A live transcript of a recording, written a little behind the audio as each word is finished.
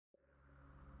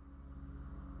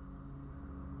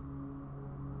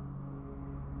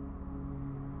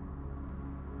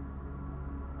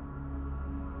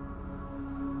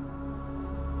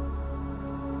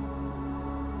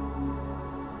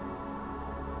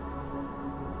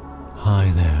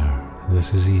Hi there,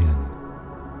 this is Ian,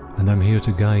 and I'm here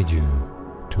to guide you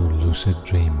to a lucid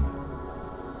dream.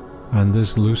 And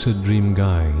this lucid dream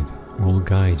guide will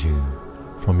guide you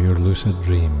from your lucid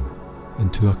dream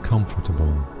into a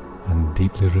comfortable and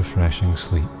deeply refreshing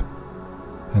sleep.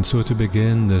 And so to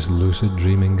begin this lucid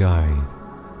dreaming guide,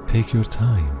 take your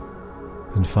time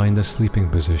and find a sleeping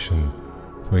position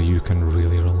where you can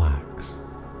really relax.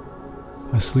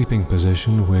 A sleeping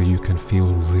position where you can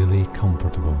feel really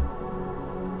comfortable.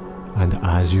 And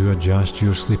as you adjust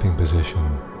your sleeping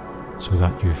position so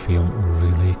that you feel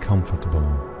really comfortable,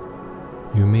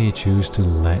 you may choose to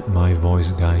let my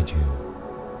voice guide you.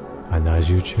 And as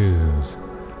you choose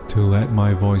to let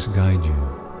my voice guide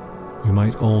you, you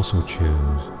might also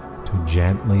choose to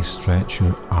gently stretch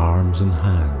your arms and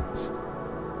hands,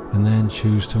 and then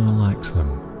choose to relax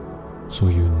them so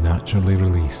you naturally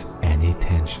release any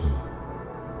tension.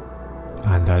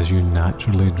 And as you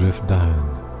naturally drift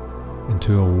down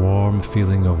into a warm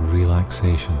feeling of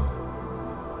relaxation,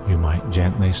 you might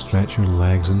gently stretch your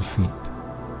legs and feet,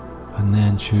 and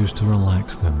then choose to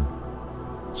relax them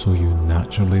so you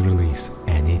naturally release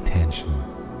any tension.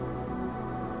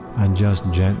 And just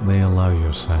gently allow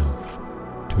yourself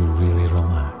to really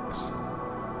relax.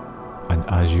 And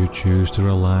as you choose to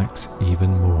relax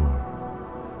even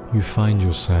more, you find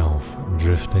yourself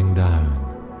drifting down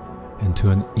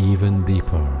into an even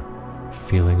deeper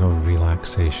feeling of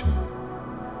relaxation.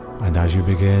 And as you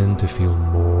begin to feel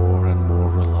more and more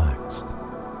relaxed,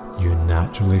 you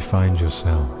naturally find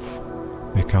yourself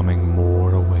becoming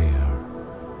more aware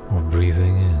of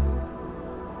breathing in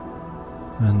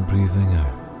and breathing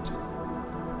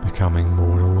out, becoming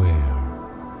more aware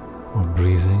of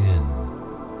breathing in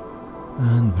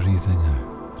and breathing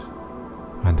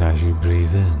out. And as you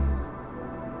breathe in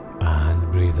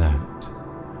and breathe out,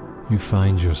 you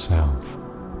find yourself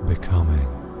becoming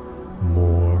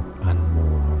more and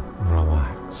more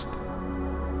relaxed.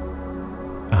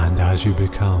 And as you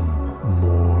become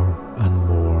more and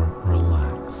more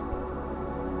relaxed,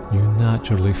 you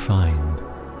naturally find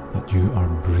that you are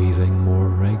breathing more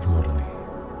regularly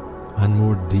and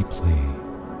more deeply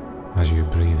as you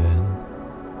breathe in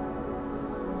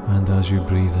and as you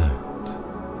breathe out,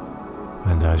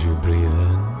 and as you breathe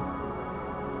in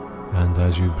and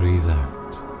as you breathe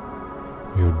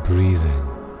out, your breathing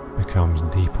becomes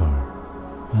deeper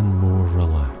and more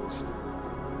relaxed.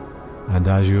 And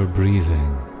as your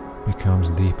breathing becomes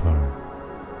deeper,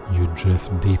 you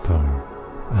drift deeper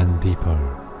and deeper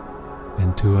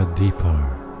into a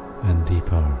deeper and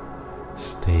deeper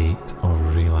state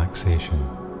of relaxation.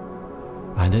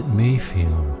 And it may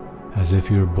feel as if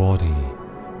your body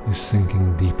is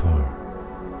sinking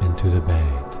deeper into the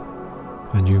bed,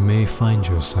 and you may find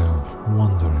yourself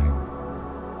wondering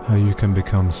how you can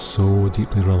become so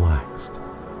deeply relaxed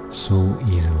so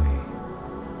easily.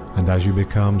 And as you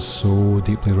become so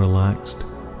deeply relaxed,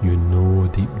 you know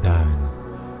deep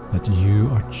down that you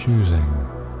are choosing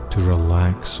to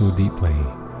relax so deeply,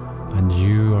 and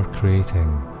you are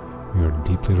creating your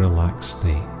deeply relaxed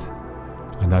state.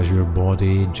 And as your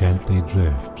body gently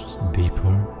drifts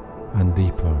deeper and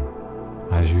deeper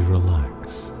as you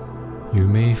relax, you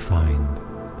may find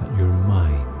that your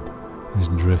mind is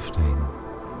drifting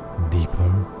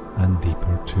deeper and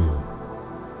deeper too.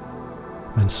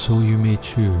 And so you may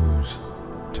choose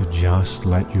to just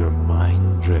let your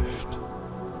mind drift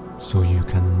so you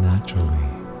can naturally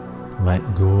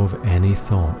let go of any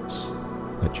thoughts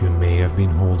that you may have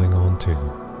been holding on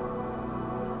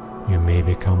to. You may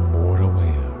become more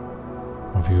aware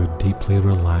of your deeply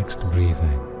relaxed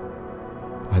breathing.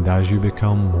 And as you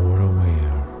become more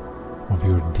aware of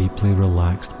your deeply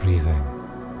relaxed breathing,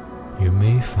 you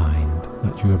may find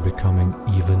that you are becoming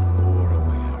even more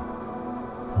aware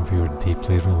of your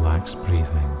deeply relaxed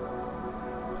breathing.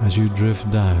 As you drift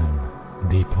down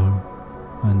deeper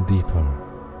and deeper,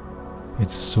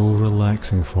 it's so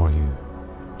relaxing for you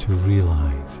to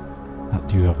realize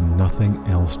that you have nothing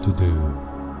else to do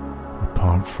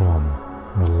apart from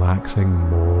relaxing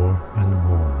more and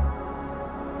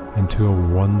more into a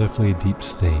wonderfully deep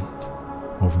state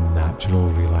of natural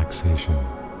relaxation.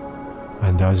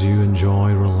 And as you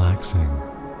enjoy relaxing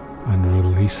and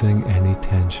releasing any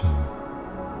tension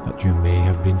that you may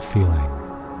have been feeling,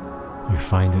 you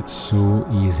find it so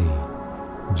easy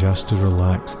just to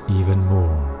relax even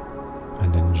more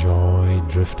and enjoy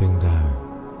drifting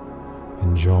down.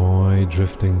 Enjoy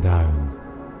drifting down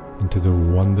into the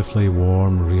wonderfully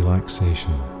warm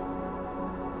relaxation.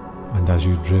 And as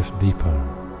you drift deeper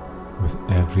with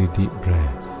every deep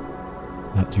breath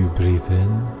that you breathe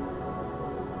in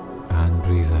and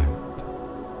breathe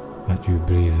out, that you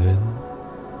breathe in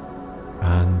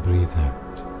and breathe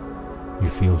out, you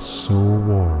feel so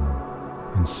warm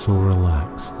and so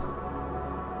relaxed.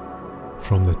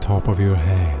 From the top of your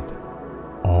head,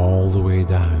 all the way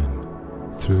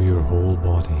down, through your whole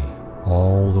body,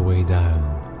 all the way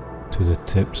down to the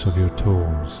tips of your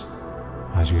toes,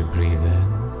 as you breathe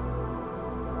in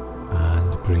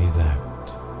and breathe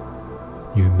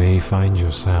out. You may find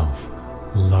yourself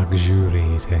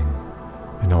luxuriating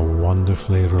in a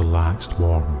wonderfully relaxed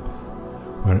warmth,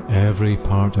 where every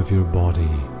part of your body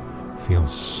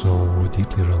feels so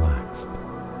deeply relaxed.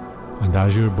 And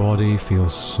as your body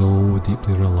feels so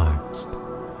deeply relaxed,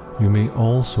 you may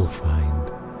also find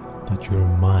that your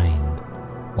mind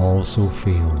also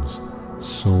feels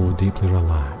so deeply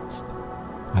relaxed.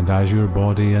 And as your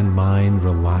body and mind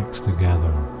relax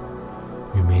together,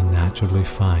 you may naturally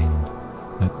find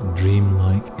that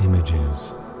dreamlike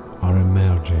images are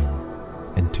emerging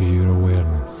into your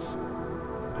awareness.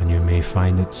 And you may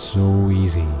find it so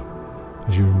easy,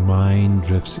 as your mind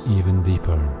drifts even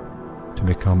deeper, to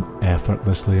become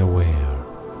effortlessly aware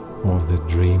of the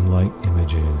dreamlike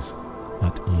images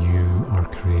that you are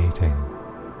creating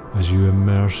as you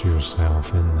immerse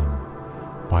yourself in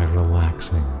them by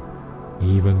relaxing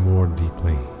even more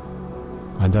deeply.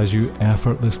 And as you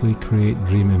effortlessly create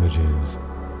dream images,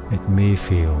 it may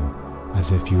feel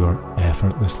as if you are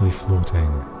effortlessly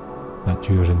floating, that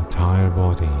your entire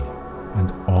body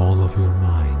and all of your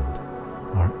mind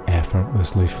are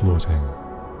effortlessly floating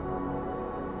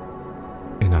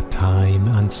in a time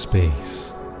and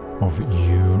space of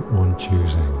your own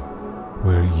choosing,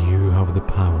 where you have the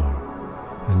power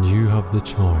and you have the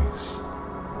choice,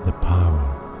 the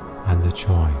power and the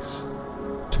choice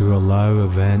to allow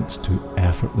events to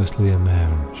effortlessly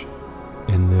emerge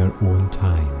in their own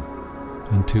time,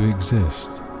 and to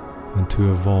exist and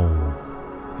to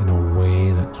evolve in a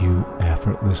way that you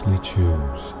effortlessly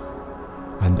choose.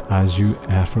 And as you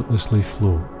effortlessly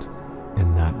float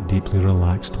in that deeply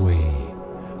relaxed way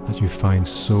that you find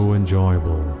so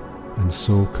enjoyable and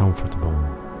so comfortable,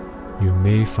 you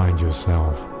may find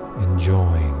yourself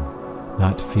enjoying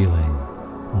that feeling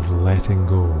of letting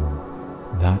go,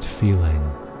 that feeling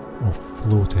of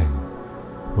floating,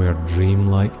 where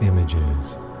dreamlike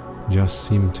images just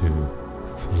seem to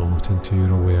float into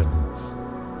your awareness.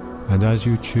 And as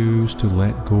you choose to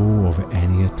let go of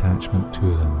any attachment to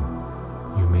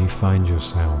them, you may find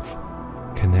yourself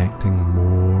connecting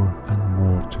more and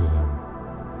more to them.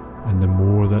 And the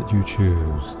more that you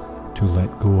choose to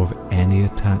let go of any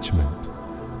attachment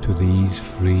to these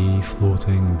free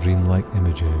floating dreamlike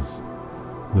images,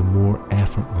 the more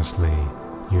effortlessly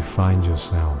you find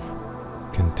yourself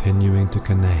continuing to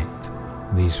connect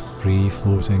these free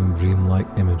floating dreamlike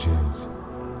images,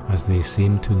 as they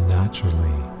seem to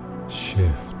naturally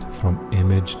shift from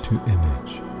image to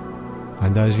image.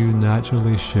 And as you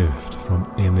naturally shift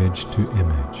from image to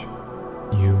image,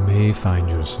 you may find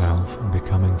yourself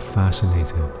becoming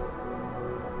fascinated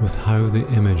with how the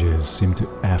images seem to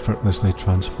effortlessly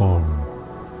transform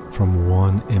from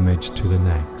one image to the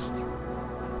next.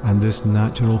 And this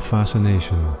natural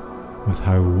fascination with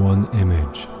how one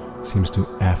image seems to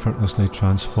effortlessly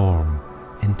transform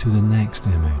into the next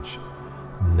image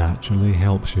naturally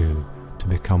helps you to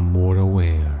become more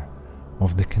aware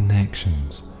of the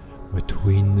connections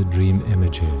between the dream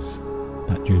images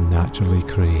that you naturally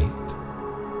create.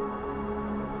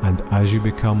 And as you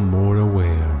become more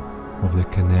aware of the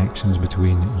connections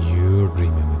between your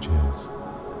dream images,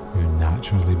 you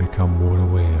naturally become more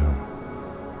aware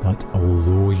that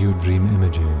although your dream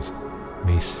images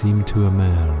may seem to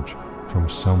emerge from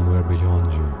somewhere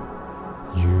beyond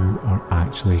you, you are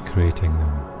actually creating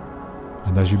them.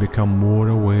 And as you become more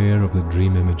aware of the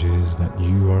dream images that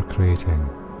you are creating,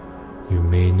 you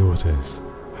may notice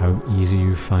how easy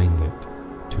you find it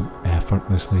to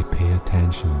effortlessly pay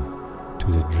attention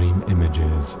to the dream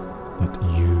images that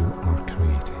you are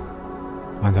creating.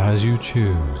 And as you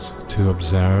choose to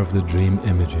observe the dream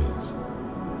images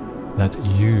that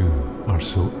you are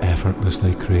so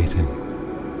effortlessly creating,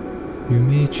 you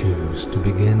may choose to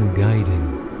begin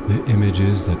guiding the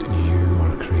images that you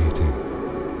are creating.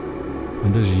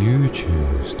 And as you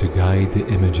choose to guide the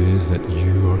images that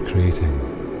you are creating,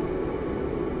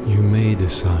 you may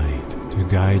decide to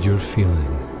guide your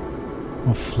feeling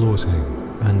of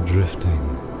floating and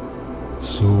drifting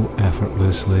so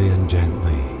effortlessly and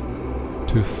gently,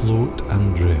 to float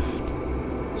and drift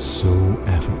so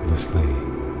effortlessly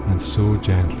and so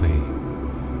gently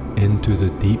into the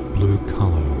deep blue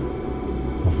color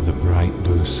of the bright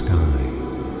blue sky.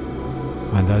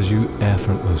 And as you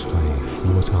effortlessly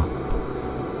float up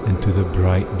into the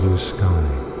bright blue sky,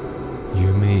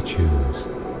 you may choose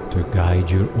to guide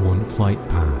your own flight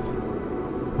path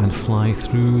and fly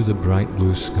through the bright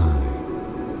blue sky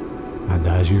And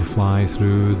as you fly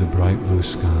through the bright blue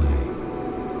sky,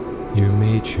 you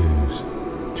may choose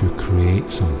to create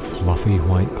some fluffy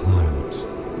white clouds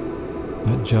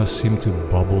that just seem to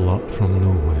bubble up from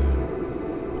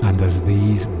nowhere. And as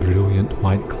these brilliant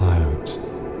white clouds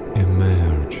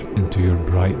emerge into your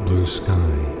bright blue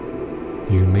sky,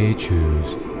 you may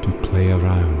choose to play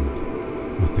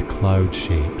around with the cloud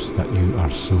shapes that you are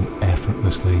so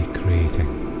effortlessly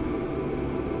creating.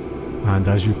 And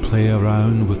as you play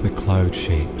around with the cloud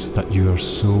shapes that you are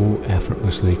so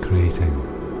effortlessly creating,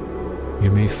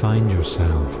 you may find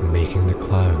yourself making the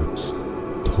clouds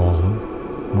taller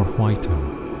or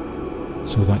whiter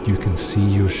so that you can see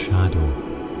your shadow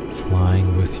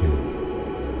flying with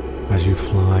you as you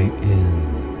fly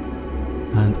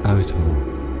in and out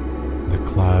of the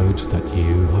clouds that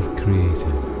you have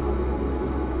created.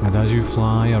 And as you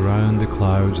fly around the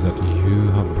clouds that you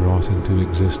have brought into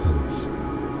existence,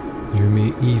 you may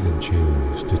even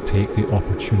choose to take the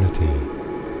opportunity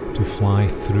to fly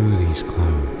through these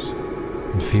clouds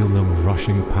and feel them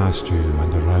rushing past you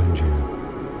and around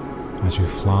you as you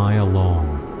fly along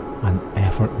an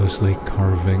effortlessly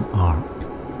curving arc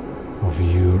of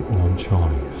your own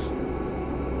choice.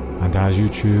 And as you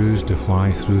choose to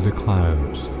fly through the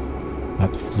clouds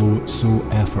that float so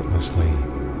effortlessly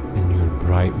in your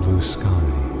bright blue sky,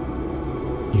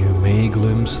 you may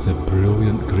glimpse the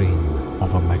brilliant green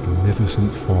of a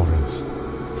magnificent forest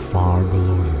far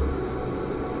below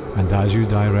you. And as you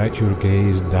direct your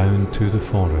gaze down to the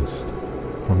forest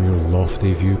from your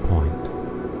lofty viewpoint,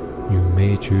 you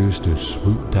may choose to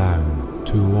swoop down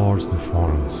towards the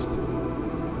forest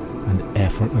and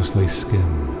effortlessly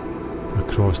skim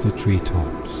across the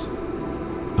treetops.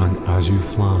 And as you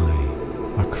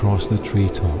fly across the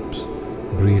treetops,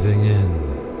 breathing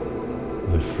in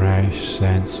the fresh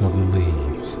scents of the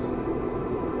leaves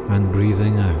and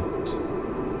breathing out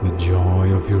the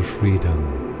joy of your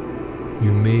freedom,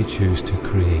 you may choose to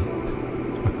create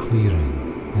a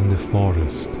clearing in the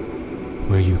forest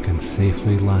where you can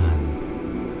safely land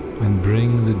and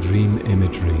bring the dream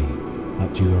imagery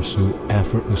that you are so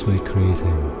effortlessly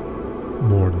creating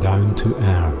more down to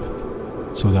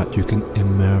earth so that you can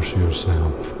immerse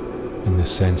yourself in the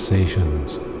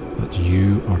sensations that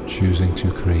you are choosing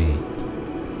to create.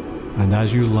 And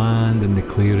as you land in the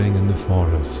clearing in the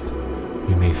forest,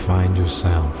 you may find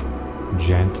yourself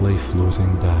gently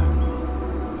floating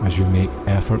down as you make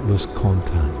effortless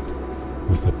contact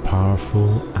with the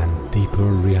powerful and deeper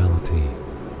reality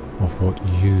of what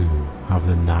you have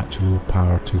the natural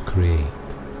power to create.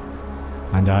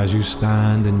 And as you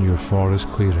stand in your forest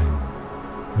clearing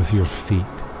with your feet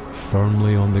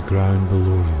firmly on the ground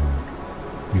below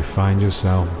you, you find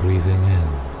yourself breathing in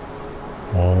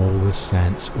all the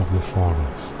scents of the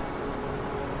forest.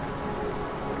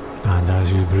 And as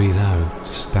you breathe out,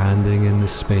 standing in the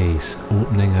space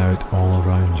opening out all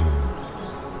around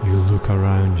you, you look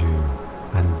around you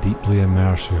and deeply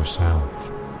immerse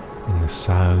yourself in the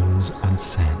sounds and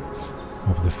scents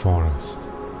of the forest.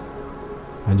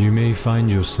 And you may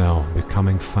find yourself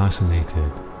becoming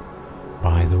fascinated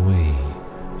by the way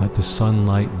that the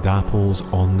sunlight dapples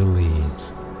on the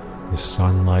leaves, the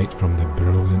sunlight from the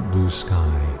brilliant blue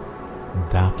sky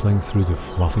dappling through the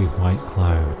fluffy white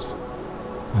clouds.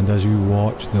 And as you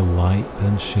watch the light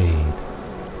and shade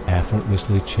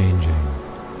effortlessly changing,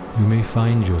 you may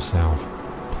find yourself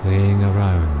playing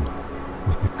around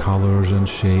with the colours and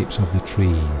shapes of the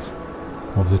trees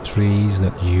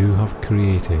that you have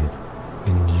created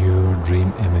in your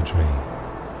dream imagery.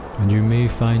 And you may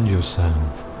find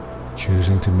yourself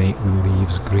choosing to make the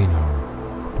leaves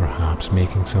greener, perhaps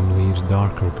making some leaves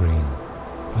darker green,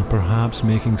 and perhaps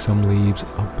making some leaves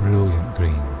a brilliant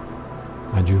green.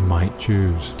 And you might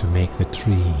choose to make the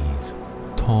trees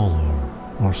taller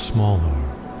or smaller.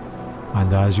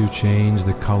 And as you change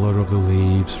the colour of the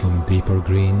leaves from deeper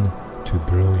green to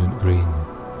brilliant green,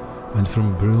 and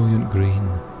from brilliant green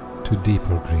to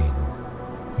deeper green,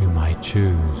 you might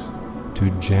choose to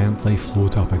gently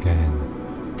float up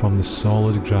again from the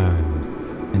solid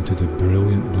ground into the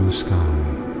brilliant blue sky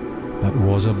that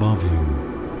was above you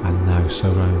and now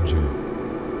surrounds you.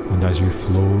 And as you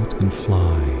float and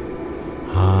fly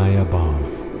high above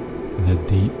the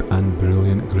deep and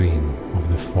brilliant green of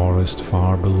the forest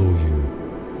far below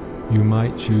you, you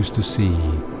might choose to see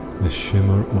the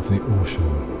shimmer of the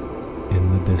ocean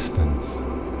in the distance.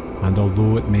 And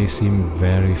although it may seem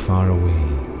very far away,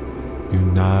 you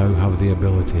now have the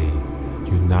ability,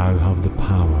 you now have the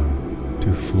power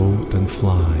to float and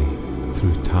fly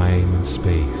through time and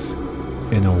space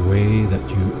in a way that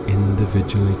you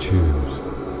individually choose.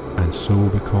 And so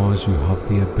because you have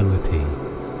the ability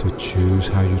to choose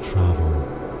how you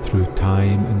travel through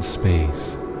time and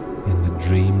space, in the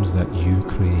dreams that you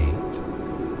create.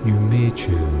 You may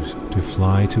choose to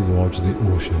fly towards the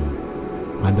ocean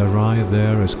and arrive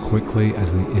there as quickly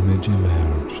as the image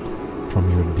emerged from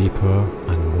your deeper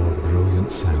and more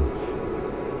brilliant self.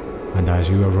 And as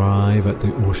you arrive at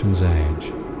the ocean's edge,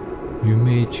 you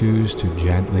may choose to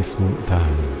gently float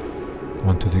down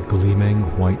onto the gleaming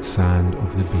white sand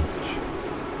of the beach.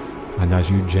 And as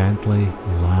you gently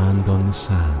land on the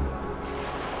sand,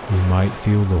 you might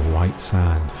feel the white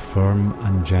sand firm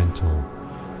and gentle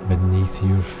beneath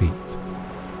your feet.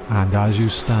 And as you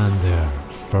stand there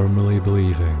firmly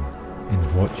believing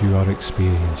in what you are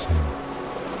experiencing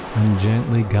and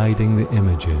gently guiding the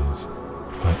images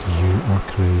that you are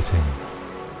creating,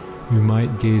 you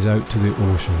might gaze out to the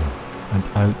ocean and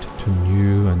out to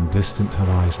new and distant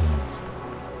horizons.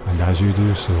 And as you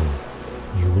do so,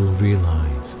 you will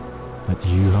realize that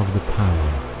you have the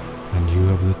power and you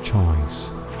have the choice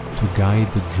to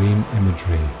guide the dream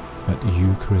imagery that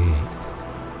you create,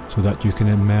 so that you can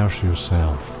immerse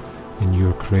yourself in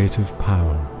your creative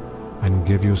power and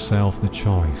give yourself the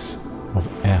choice of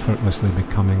effortlessly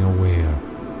becoming aware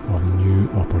of new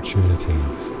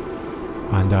opportunities.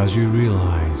 And as you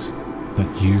realize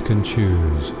that you can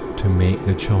choose to make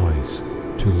the choice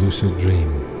to lucid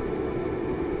dream,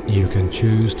 you can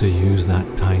choose to use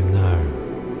that time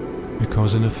now,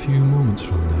 because in a few moments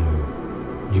from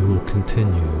now, you will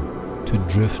continue to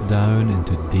drift down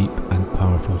into deep and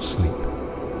powerful sleep,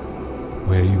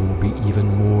 where you will be even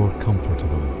more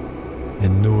comfortable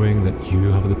in knowing that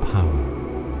you have the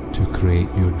power to create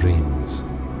your dreams.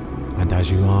 And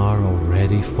as you are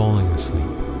already falling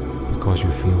asleep because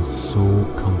you feel so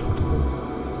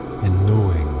comfortable in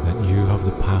knowing that you have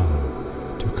the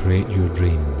power to create your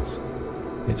dreams,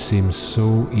 it seems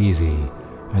so easy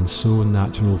and so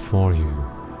natural for you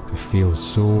to feel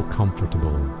so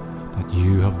comfortable that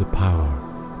you have the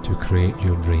power to create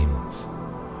your dreams.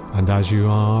 And as you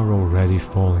are already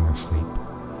falling asleep,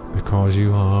 because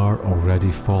you are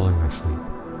already falling asleep,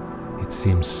 it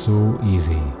seems so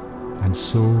easy and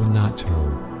so natural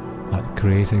that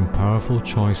creating powerful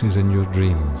choices in your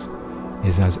dreams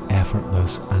is as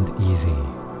effortless and easy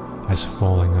as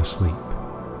falling asleep.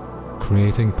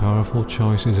 Creating powerful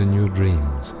choices in your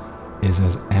dreams is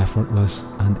as effortless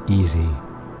and easy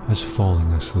as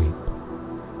falling asleep.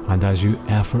 And as you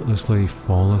effortlessly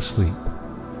fall asleep,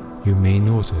 you may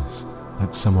notice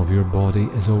that some of your body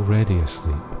is already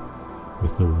asleep,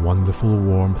 with the wonderful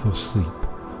warmth of sleep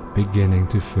beginning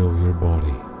to fill your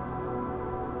body.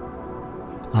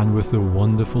 And with the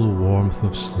wonderful warmth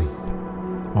of sleep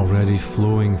already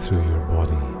flowing through your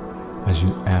body as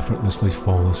you effortlessly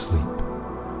fall asleep,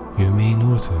 you may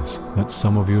notice that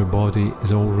some of your body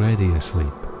is already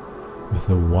asleep, with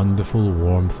the wonderful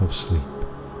warmth of sleep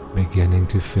beginning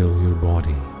to fill your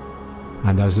body.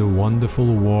 And as the wonderful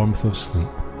warmth of sleep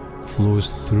flows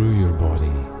through your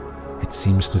body, it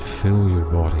seems to fill your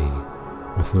body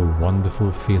with the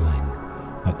wonderful feeling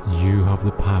that you have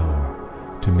the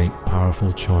power to make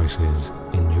powerful choices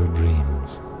in your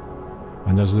dreams.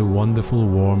 And as the wonderful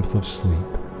warmth of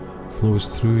sleep flows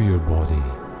through your body,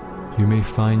 you may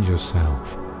find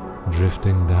yourself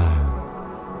drifting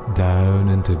down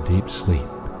into deep sleep,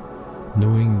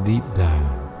 knowing deep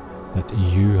down that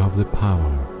you have the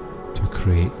power to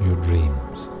create your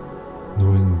dreams,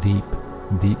 knowing deep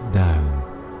down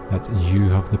that you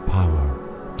have the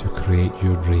power to create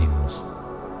your dreams.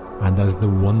 And as the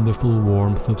wonderful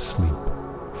warmth of sleep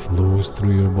flows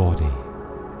through your body,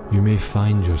 you may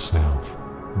find yourself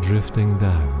drifting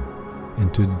down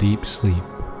into deep sleep,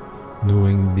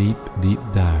 knowing deep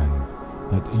down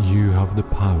that you have the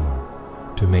power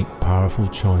to make powerful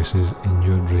choices in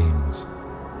your dreams.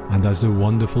 And as the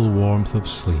wonderful warmth of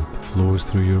sleep flows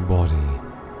through your body,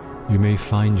 you may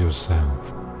find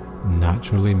yourself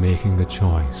naturally making the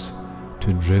choice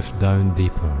to drift down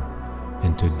deeper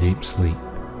into deep sleep,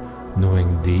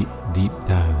 knowing deep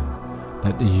down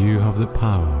that you have the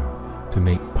power to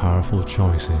make powerful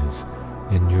choices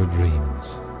in your dreams.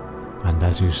 And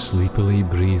as you sleepily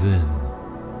breathe in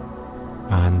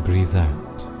and breathe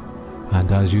out,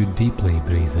 and as you deeply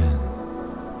breathe in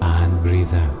and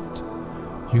breathe out,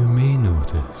 you may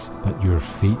notice that your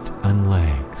feet and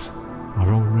legs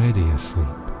are already asleep.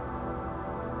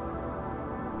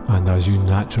 And as you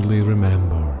naturally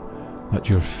remember that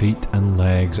your feet and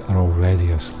legs are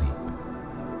already asleep,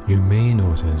 you may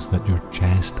notice that your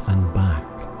chest and back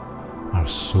are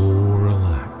so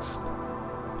relaxed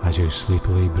as you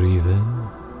sleepily breathe in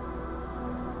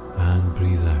and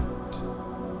breathe out.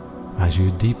 As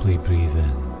you deeply breathe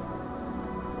in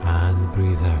and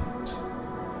breathe out,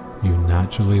 you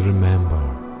naturally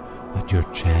remember that your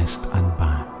chest and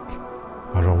back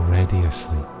are already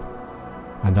asleep.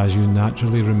 And as you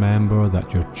naturally remember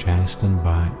that your chest and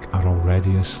back are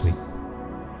already asleep,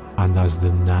 and as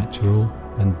the natural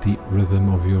and deep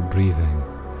rhythm of your breathing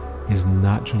is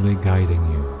naturally guiding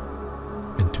you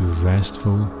into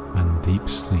restful and deep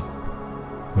sleep,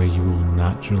 where you will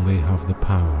naturally have the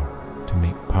power to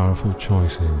make powerful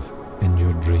choices in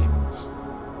your dreams.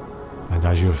 And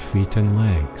as your feet and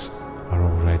legs are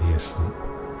already asleep,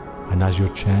 and as your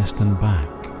chest and back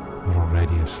are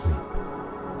already asleep,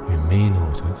 you may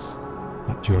notice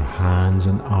that your hands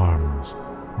and arms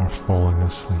are falling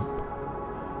asleep,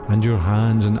 and your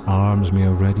hands and arms may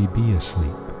already be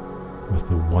asleep with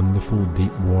the wonderful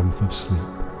deep warmth of sleep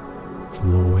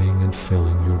flowing and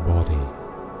filling your body.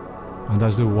 And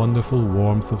as the wonderful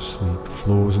warmth of sleep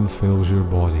flows and fills your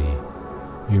body,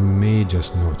 you may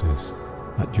just notice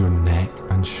that your neck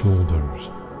and shoulders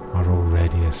are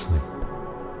already asleep.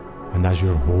 And as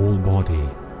your whole body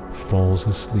falls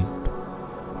asleep,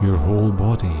 your whole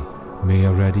body may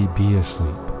already be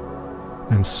asleep.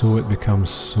 And so it becomes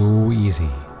so easy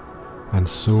and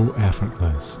so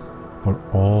effortless for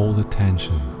all the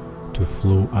tension to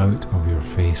flow out of your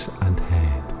face and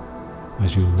head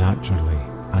as you naturally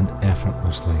and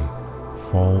effortlessly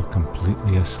fall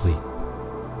completely asleep.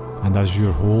 And as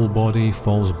your whole body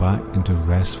falls back into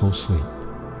restful sleep,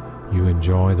 you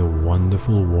enjoy the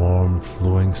wonderful warm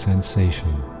flowing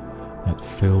sensation that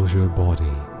fills your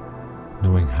body,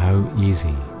 knowing how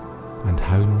easy and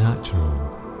how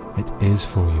natural it is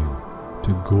for you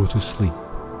to go to sleep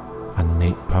and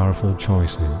make powerful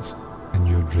choices in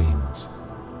your dreams.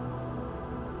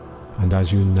 And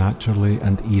as you naturally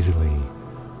and easily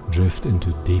drift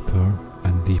into deeper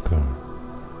and deeper,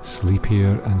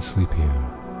 sleepier and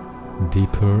sleepier,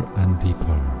 deeper and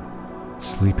deeper,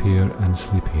 sleepier and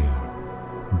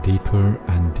sleepier, deeper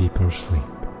and deeper sleep,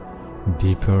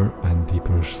 deeper and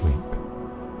deeper sleep,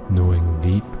 knowing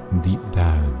deep, deep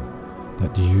down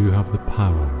that you have the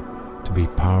power to be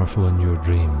powerful in your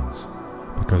dreams,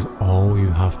 because all you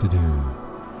have to do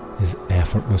is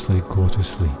effortlessly go to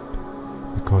sleep,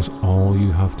 because all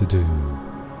you have to do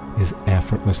is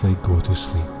effortlessly go to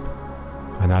sleep.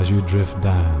 And as you drift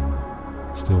down,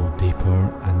 still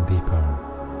deeper and deeper,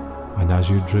 and as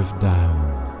you drift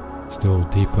down, still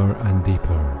deeper and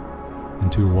deeper,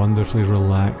 into wonderfully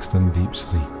relaxed and deep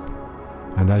sleep,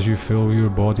 and as you fill your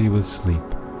body with sleep,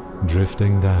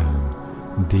 drifting down,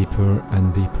 deeper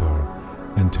and deeper,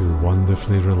 into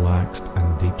wonderfully relaxed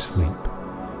and deep sleep,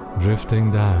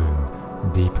 drifting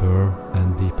down, deeper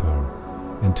and deeper,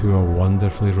 into a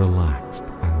wonderfully relaxed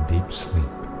and deep sleep,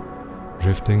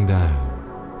 drifting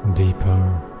down,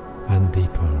 deeper and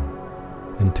deeper,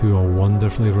 into a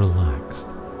wonderfully relaxed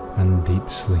and deep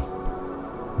sleep,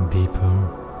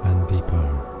 deeper and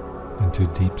deeper, into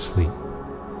deep sleep,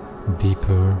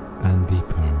 deeper and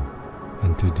deeper,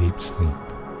 into deep sleep,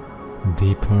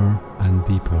 deeper and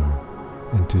deeper,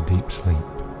 into deep sleep,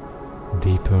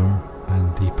 deeper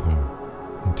and deeper,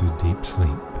 into deep sleep,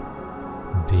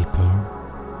 deeper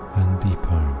and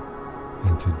deeper,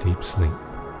 into deep sleep,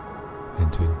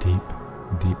 into deep,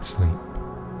 deep sleep,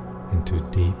 into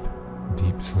deep,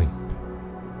 deep sleep,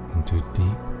 into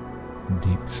deep,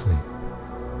 deep sleep,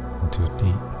 into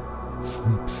deep,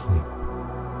 sleep, sleep,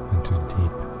 into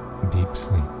deep, deep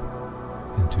sleep,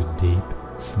 into deep,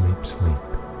 sleep, sleep,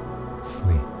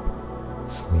 sleep,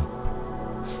 sleep,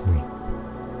 sleep,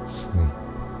 sleep,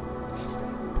 sleep.